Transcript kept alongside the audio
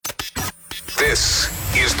This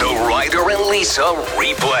is the Ryder and Lisa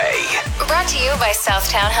replay. Brought to you by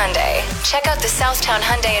Southtown Hyundai. Check out the Southtown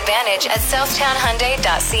Hyundai Advantage at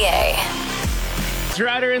southtownhyundai.ca. It's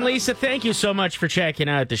Ryder and Lisa, thank you so much for checking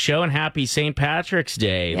out the show, and happy St. Patrick's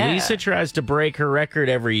Day. Yeah. Lisa tries to break her record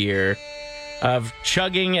every year of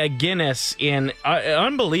chugging a Guinness in an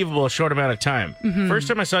unbelievable short amount of time. First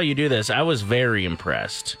time I saw you do this, I was very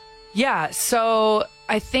impressed. Yeah, so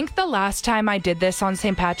I think the last time I did this on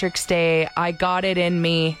St. Patrick's Day, I got it in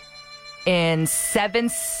me in 7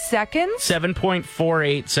 seconds.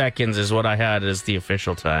 7.48 seconds is what I had as the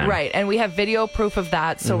official time. Right, and we have video proof of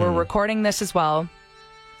that, so we're recording this as well.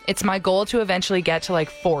 It's my goal to eventually get to like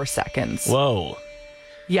 4 seconds. Whoa.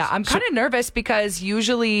 Yeah, I'm kind of nervous because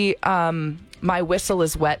usually my whistle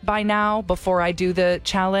is wet by now before I do the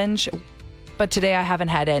challenge, but today I haven't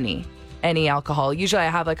had any alcohol. Usually I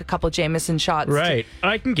have like a couple Jameson shots. Right.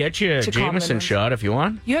 I can get you a to calm Jameson the shot if you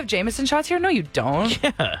want. You have Jameson shots here? No, you don't.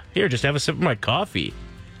 Yeah. Here, just have a sip of my coffee.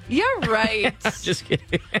 You're right. Just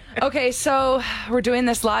kidding. Okay, so we're doing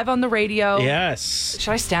this live on the radio. Yes.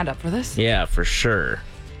 Should I stand up for this? Yeah, for sure.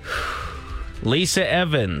 Lisa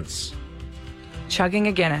Evans, Chugging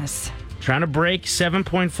a Guinness. trying to break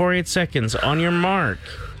 7.48 seconds. On your mark.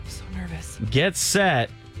 I'm so nervous. Get set.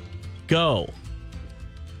 Go.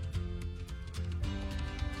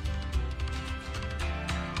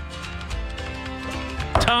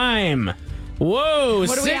 Time. Whoa.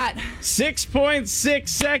 What are we at? 6.6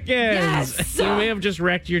 seconds. Yes. You may have just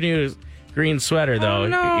wrecked your new green sweater, though. Oh,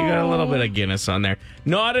 no. You got a little bit of Guinness on there.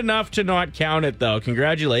 Not enough to not count it, though.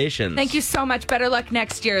 Congratulations. Thank you so much. Better luck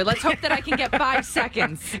next year. Let's hope that I can get 5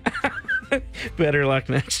 seconds. Better luck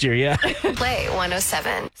next year, yeah. Play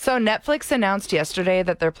 107. So Netflix announced yesterday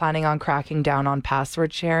that they're planning on cracking down on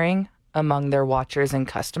password sharing among their watchers and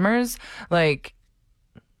customers. Like,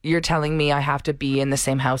 you're telling me I have to be in the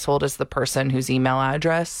same household as the person whose email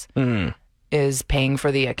address is paying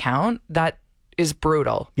for the account? That is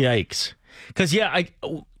brutal. Yikes. Because, yeah,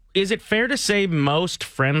 is it fair to say most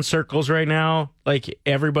friend circles right now, like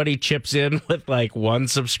everybody chips in with like one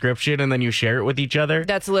subscription and then you share it with each other?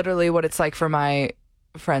 That's literally what it's like for my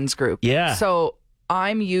friends group. Yeah. So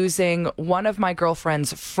I'm using one of my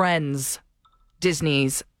girlfriend's friends' Disney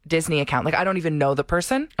account. Like, I don't even know the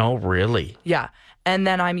person. Oh, really? Yeah. And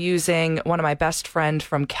then I'm using one of my best friend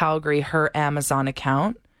from Calgary, her Amazon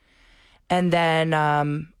account. And then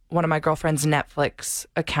one of my girlfriend's Netflix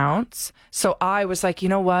accounts. So I was like, you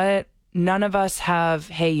know what? None of us have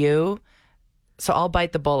Hey You. So I'll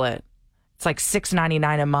bite the bullet. It's like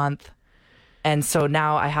 $6.99 a month. And so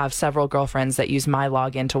now I have several girlfriends that use my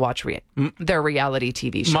login to watch their reality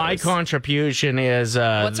TV shows. My contribution is...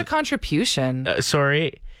 What's a contribution?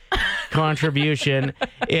 Contribution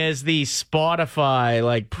is the Spotify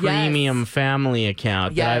like premium family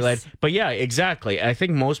account that I let. But yeah, exactly. I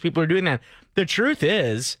think most people are doing that. The truth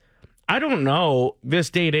is, I don't know this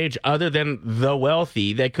day and age other than the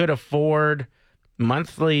wealthy that could afford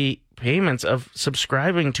monthly payments of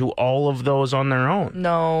subscribing to all of those on their own.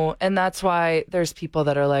 No, and that's why there's people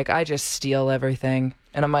that are like, I just steal everything.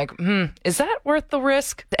 And I'm like, is that worth the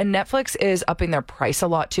risk? And Netflix is upping their price a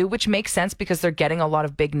lot too, which makes sense because they're getting a lot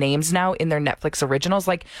of big names now in their Netflix originals,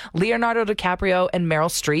 like Leonardo DiCaprio and Meryl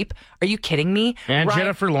Streep. Are you kidding me? And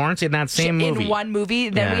Jennifer Lawrence in that same movie. In one movie.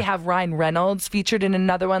 Then we have Ryan Reynolds featured in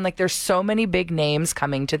another one. Like, there's so many big names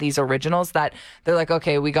coming to these originals that they're like,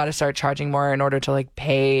 okay, we got to start charging more in order to like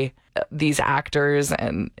pay these actors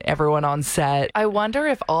and everyone on set. I wonder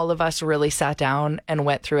if all of us really sat down and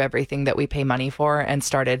went through everything that we pay money for and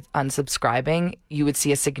started unsubscribing, you would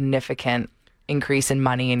see a significant increase in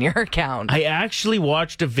money in your account. I actually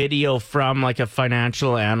watched a video from like a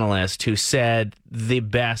financial analyst who said the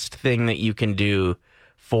best thing that you can do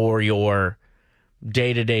for your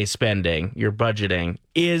day-to-day spending, your budgeting,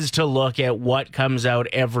 is to look at what comes out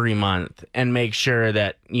every month and make sure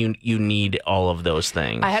that you need all of those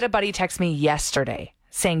things. I had a buddy text me yesterday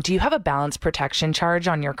saying, do you have a balance protection charge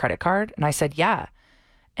on your credit card? And I said, yeah.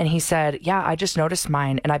 And he said, yeah, I just noticed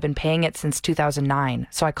mine and I've been paying it since 2009.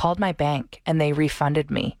 So I called my bank and they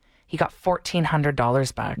refunded me. He got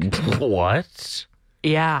 $1,400 back. What?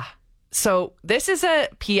 Yeah. So this is a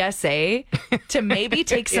PSA to maybe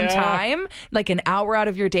take some time, like an hour out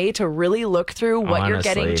of your day to really look through what you're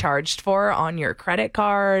getting charged for on your credit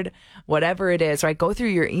card, whatever it is, right? Go through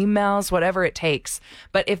your emails, whatever it takes.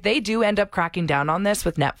 But if they do end up cracking down on this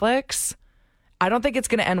with Netflix, I don't think it's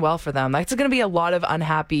going to end well for them. That's going to be a lot of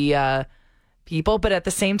unhappy people. But at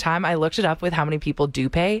the same time, I looked it up with how many people do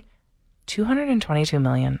pay. 222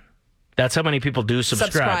 million. That's how many people do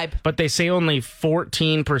subscribe. But they say only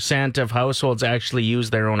 14% of households actually use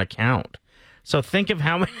their own account. So think of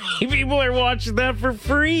how many people are watching that for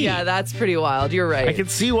free. Yeah, that's pretty wild. You're right. I can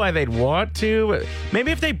see why they'd want to.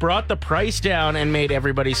 Maybe if they brought the price down and made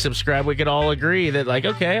everybody subscribe, we could all agree that, like,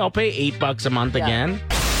 okay, I'll pay $8 a month again.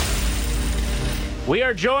 We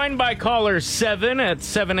are joined by caller 7 at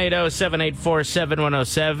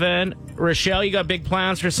 780-784-7107. Rochelle, you got big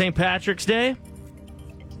plans for St. Patrick's Day?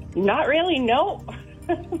 Not really, no.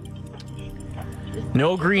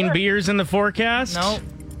 No green beers in the forecast?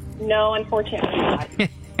 No, unfortunately not.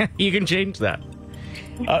 You can change that.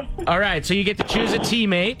 All right, so you get to choose a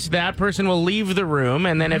teammate. That person will leave the room,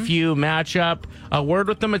 and then if you match up a word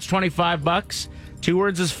with them, it's $25. 2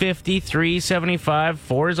 words is $50, 3 $75,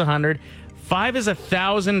 4 is $100, 5 is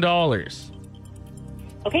 $1,000.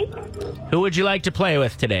 Okay. Who would you like to play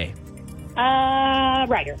with today?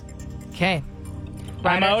 Ryder. Okay.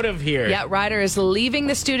 I'm out of here. Yeah, Ryder is leaving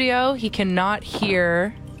the studio. He cannot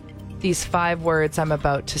hear these 5 words I'm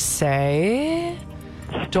about to say.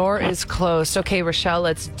 Door is closed. Okay, Rochelle,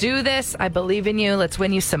 let's do this. I believe in you. Let's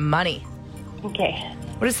win you some money. Okay.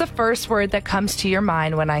 What is the first word that comes to your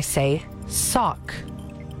mind when I say sock?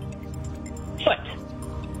 Foot.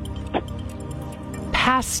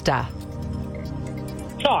 Pasta.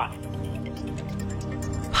 Sauce.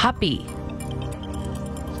 Puppy.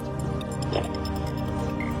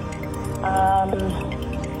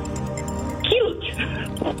 Cute.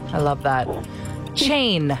 I love that.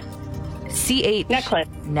 Chain. CH. Necklace.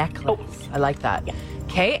 Necklace. I like that.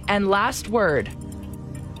 Okay, and last word.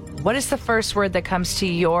 What is the first word that comes to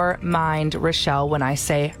your mind, Rochelle, when I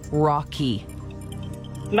say Rocky?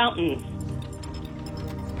 Mountain.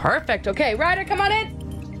 Perfect. Okay, Ryder, come on in.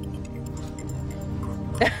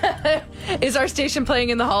 Is our station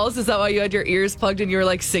playing in the halls? Is that why you had your ears plugged and you were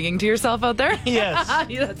like singing to yourself out there? Yes.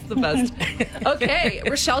 Yeah, that's the best. Okay,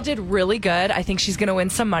 Rochelle did really good. I think she's going to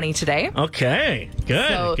win some money today. Okay, good.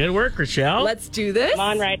 So, good work, Rochelle. Let's do this. Come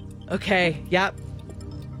on, Ryder. Okay, yep.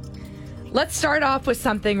 Let's start off with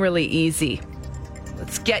something really easy.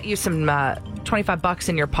 Let's get you some $25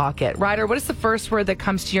 in your pocket. Ryder, what is the first word that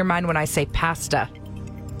comes to your mind when I say pasta?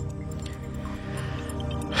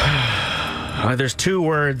 There's 2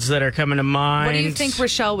 words that are coming to mind. What do you think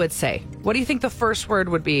Rochelle would say? What do you think the first word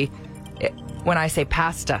would be when I say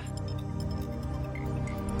pasta?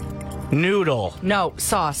 Noodle. No,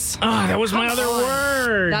 sauce. Oh, that was my other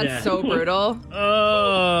word. That's so brutal.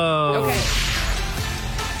 Oh.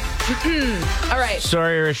 Okay. All right.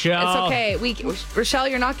 Sorry, Rochelle. It's okay. Rochelle,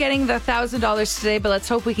 you're not getting the $1,000 today, but let's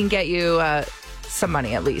hope we can get you some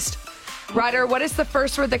money at least. Ryder, what is the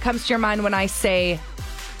first word that comes to your mind when I say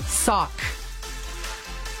sock?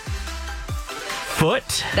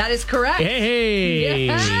 Foot. That is correct. Hey.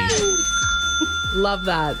 Yes. Love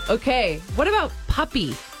that. Okay. What about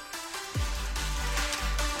puppy?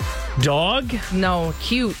 Dog. No,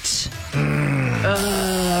 cute. It's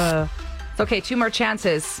okay. 2 more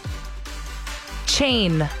chances.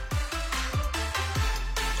 Chain.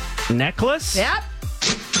 Necklace. Yep.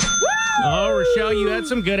 Oh, Rochelle, you had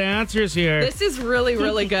some good answers here. This is really,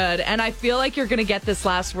 really good. And I feel like you're going to get this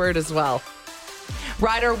last word as well.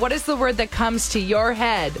 Ryder, what is the word that comes to your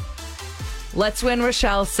head? Let's win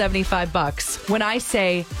Rochelle $75 when I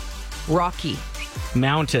say Rocky.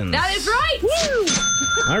 Mountains. That is right. Woo!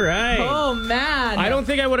 All right. Oh, man. I don't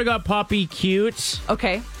think I would have got Poppy cute.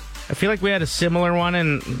 Okay. I feel like we had a similar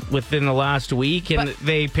one within the last week, and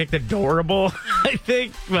they picked adorable, I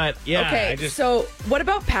think. But yeah. Okay, so what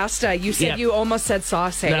about pasta? You said you almost said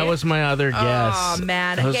sauce. That was my other guess. Oh,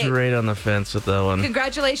 man. I was right on the fence with that one.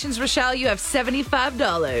 Congratulations, Rochelle. You have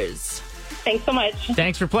 $75. Thanks so much.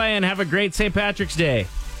 Thanks for playing. Have a great St. Patrick's Day.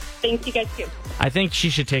 Thanks, you guys too. I think she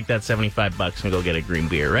should take that $75 and go get a green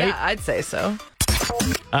beer, right? Yeah, I'd say so.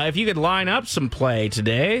 If you could line up some play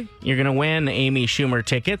today, you're going to win Amy Schumer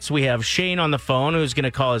tickets. We have Shane on the phone who's going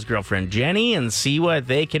to call his girlfriend Jenny and see what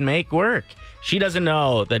they can make work. She doesn't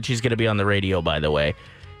know that she's going to be on the radio, by the way.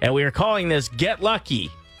 And we are calling this Get Lucky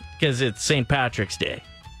because it's St. Patrick's Day.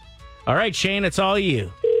 All right, Shane, it's all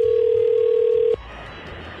you.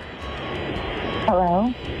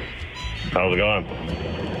 Hello. How's it going?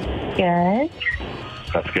 Good.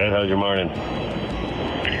 That's good. How's your morning?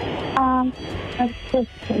 I just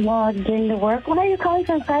logged into work. Why are you calling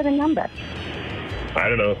from a private number? I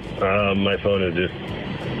don't know. My phone is just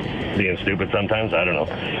being stupid sometimes. I don't know.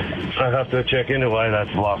 I have to check into why that's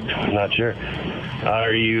blocked. I'm not sure.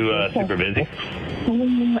 Are you super busy?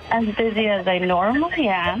 As busy as I normally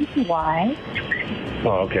am. Why?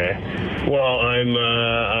 Oh, okay. Well,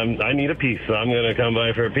 I need a piece, so I'm going to come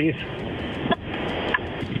by for a piece.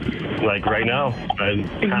 Like right now. I'm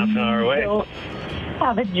half an hour away. You don't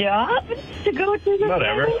have a job to go to?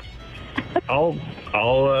 Whatever. I'll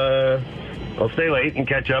I'll stay late and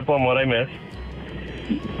catch up on what I missed.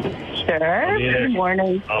 Sure. Good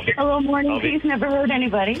morning. Hello, morning. Please never hurt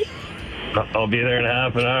anybody. I'll be there in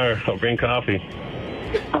half an hour. I'll bring coffee.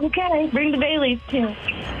 Okay. Bring the Baileys, too.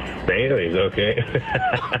 Baileys, okay.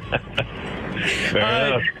 Fair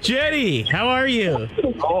enough. Jenny, how are you?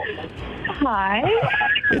 Hi.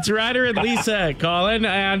 It's Ryder and Lisa calling,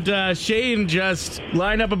 and Shane just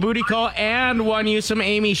lined up a booty call and won you some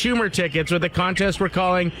Amy Schumer tickets with a contest we're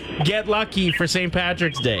calling Get Lucky for St.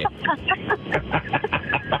 Patrick's Day.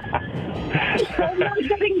 Am I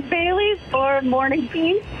getting Baileys or morning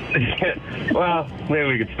tea? Well, maybe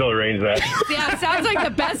we could still arrange that. Yeah, sounds like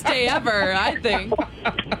the best day ever, I think.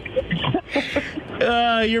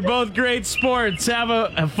 You're both great sports. Have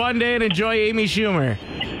a fun day and enjoy Amy Schumer.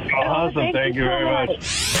 Awesome. Thank you very much.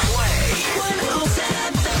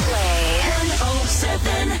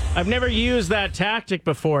 I've never used that tactic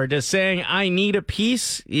before. Does saying I need a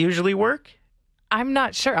piece usually work? I'm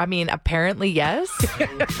not sure. I mean, apparently, yes.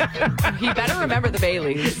 You better remember the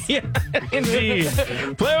Baileys. Yeah, indeed.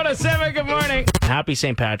 Play 107, good morning. Happy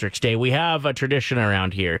St. Patrick's Day. We have a tradition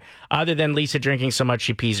around here, other than Lisa drinking so much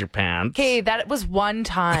she pees her pants. Okay, that was one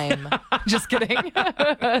time. Just kidding.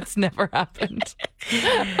 It's never happened.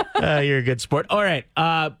 You're a good sport. All right.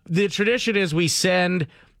 The tradition is we send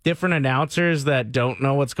different announcers that don't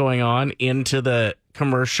know what's going on into the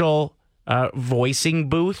commercial voicing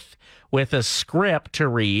booth with a script to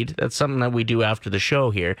read. That's something that we do after the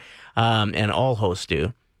show here, and all hosts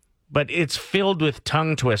do. But it's filled with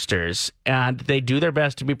tongue twisters, and they do their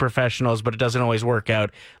best to be professionals, but it doesn't always work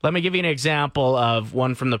out. Let me give you an example of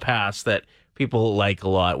one from the past that people like a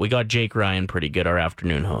lot. We got Jake Ryan pretty good, our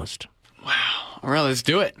afternoon host. Wow. All right, let's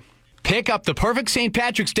do it. Pick up the perfect St.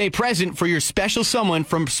 Patrick's Day present for your special someone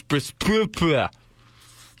from...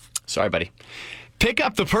 Sorry, buddy. Pick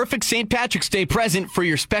up the perfect St. Patrick's Day present for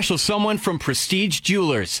your special someone from Prestige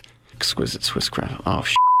Jewelers. Exquisite Swiss crown. Oh,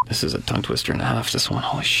 this is a tongue twister and a half, this one.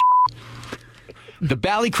 Holy The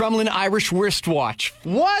Ballycrumlin Irish wristwatch.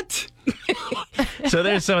 What? So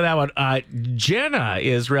there's some of that one. Jenna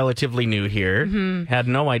is relatively new here. Mm-hmm. Had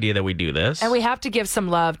no idea that we do this. And we have to give some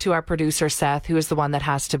love to our producer, Seth, who is the one that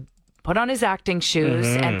has to put on his acting shoes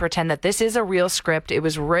and pretend that this is a real script. It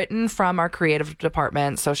was written from our creative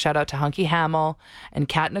department. So shout out to Hunky Hamill and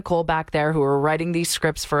Kat Nicole back there who are writing these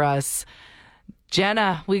scripts for us.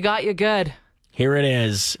 Jenna, we got you good. Here it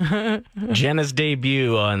is. Jenna's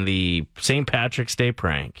debut on the St. Patrick's Day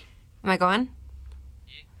prank. Am I going?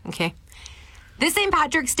 Okay. This St.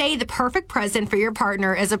 Patrick's Day, the perfect present for your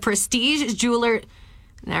partner is a Prestige jeweler.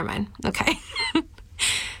 Never mind. Okay.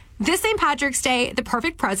 This St. Patrick's Day, the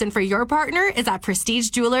perfect present for your partner is at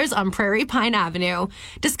Prestige Jewelers on Prairie Pine Avenue.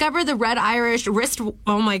 Discover the Red Irish wrist...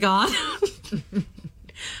 Oh, my God.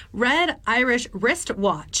 Red Irish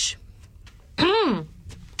wristwatch.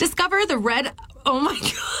 Discover the red... Oh, my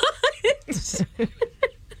God.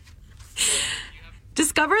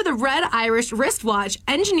 Discover the Red Irish wristwatch,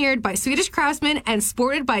 engineered by Swedish craftsmen and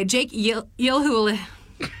sported by Jake Gyllenhaal.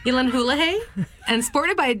 And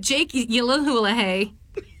sported by Jake Gyllenhaal.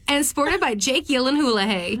 And sported by Jake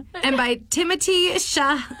Gyllenhaal. And by Timothy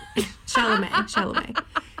Chalamet.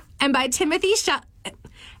 And by Timothy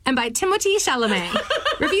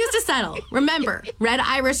Chalamet. Refuse to settle. Remember, Red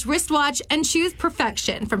Irish wristwatch and choose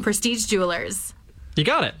perfection from Prestige Jewelers. You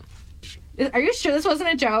got it. Are you sure this wasn't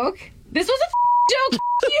a joke? This was a joke.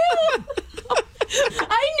 You.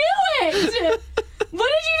 I knew it. What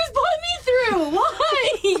did you just put me through?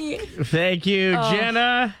 Why? Thank you,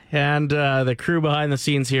 Jenna, and the crew behind the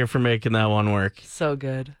scenes here for making that one work. So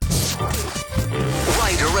good.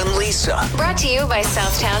 Ryder and Lisa. Brought to you by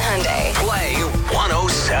Southtown Hyundai. Play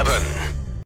 107.